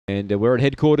And we're at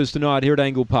headquarters tonight here at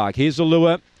Angle Park. Here's the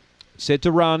lure, set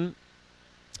to run.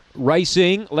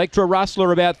 Racing, Electra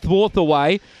Rustler about fourth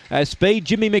away. Speed,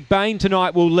 Jimmy McBain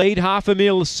tonight will lead. Half a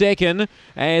mil second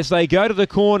as they go to the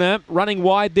corner. Running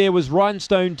wide there was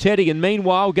Rhinestone Teddy. And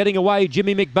meanwhile, getting away,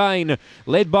 Jimmy McBain.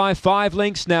 Led by 5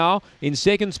 lengths now. In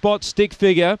second spot, Stick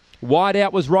Figure. Wide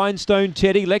out was Rhinestone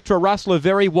Teddy. Electra Rustler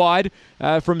very wide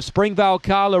from Springvale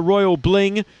Carla Royal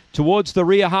Bling. Towards the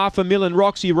rear, half a mil and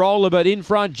Roxy Roller, but in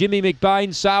front, Jimmy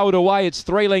McBain sailed away. It's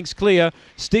 3 lengths clear.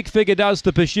 Stick Figure does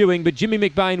the pursuing, but Jimmy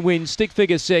McBain wins. Stick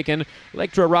Figure second.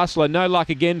 Electra Rustler, no luck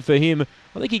again for him.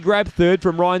 I think he grabbed third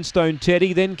from Rhinestone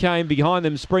Teddy. Then came behind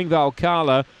them Springvale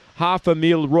Carla, half a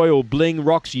mil Royal Bling,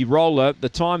 Roxy Roller. The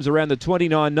time's around the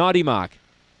 29.90 mark.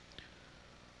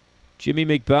 Jimmy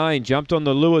McBain jumped on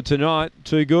the lure tonight.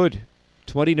 Too good.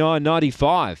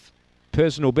 29.95.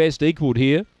 Personal best equalled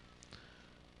here.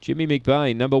 Jimmy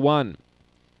McBain, number 1.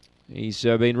 He's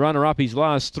been runner-up his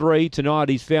last 3. Tonight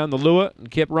he's found the lure and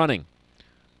kept running.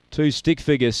 2 Stick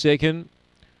Figure second.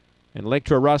 And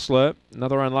Electra Rustler,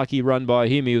 another unlucky run by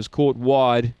him. He was caught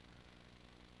wide.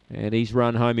 And he's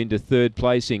run home into third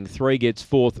placing. 3 gets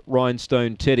fourth,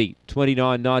 Rhinestone Teddy.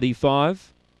 29.95.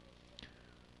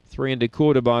 3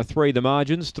 1/4 by 3 the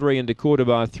margins. 3 1/4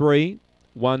 by 3.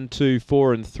 1, 2,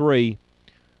 4 and 3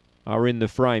 are in the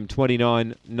frame.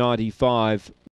 29.95.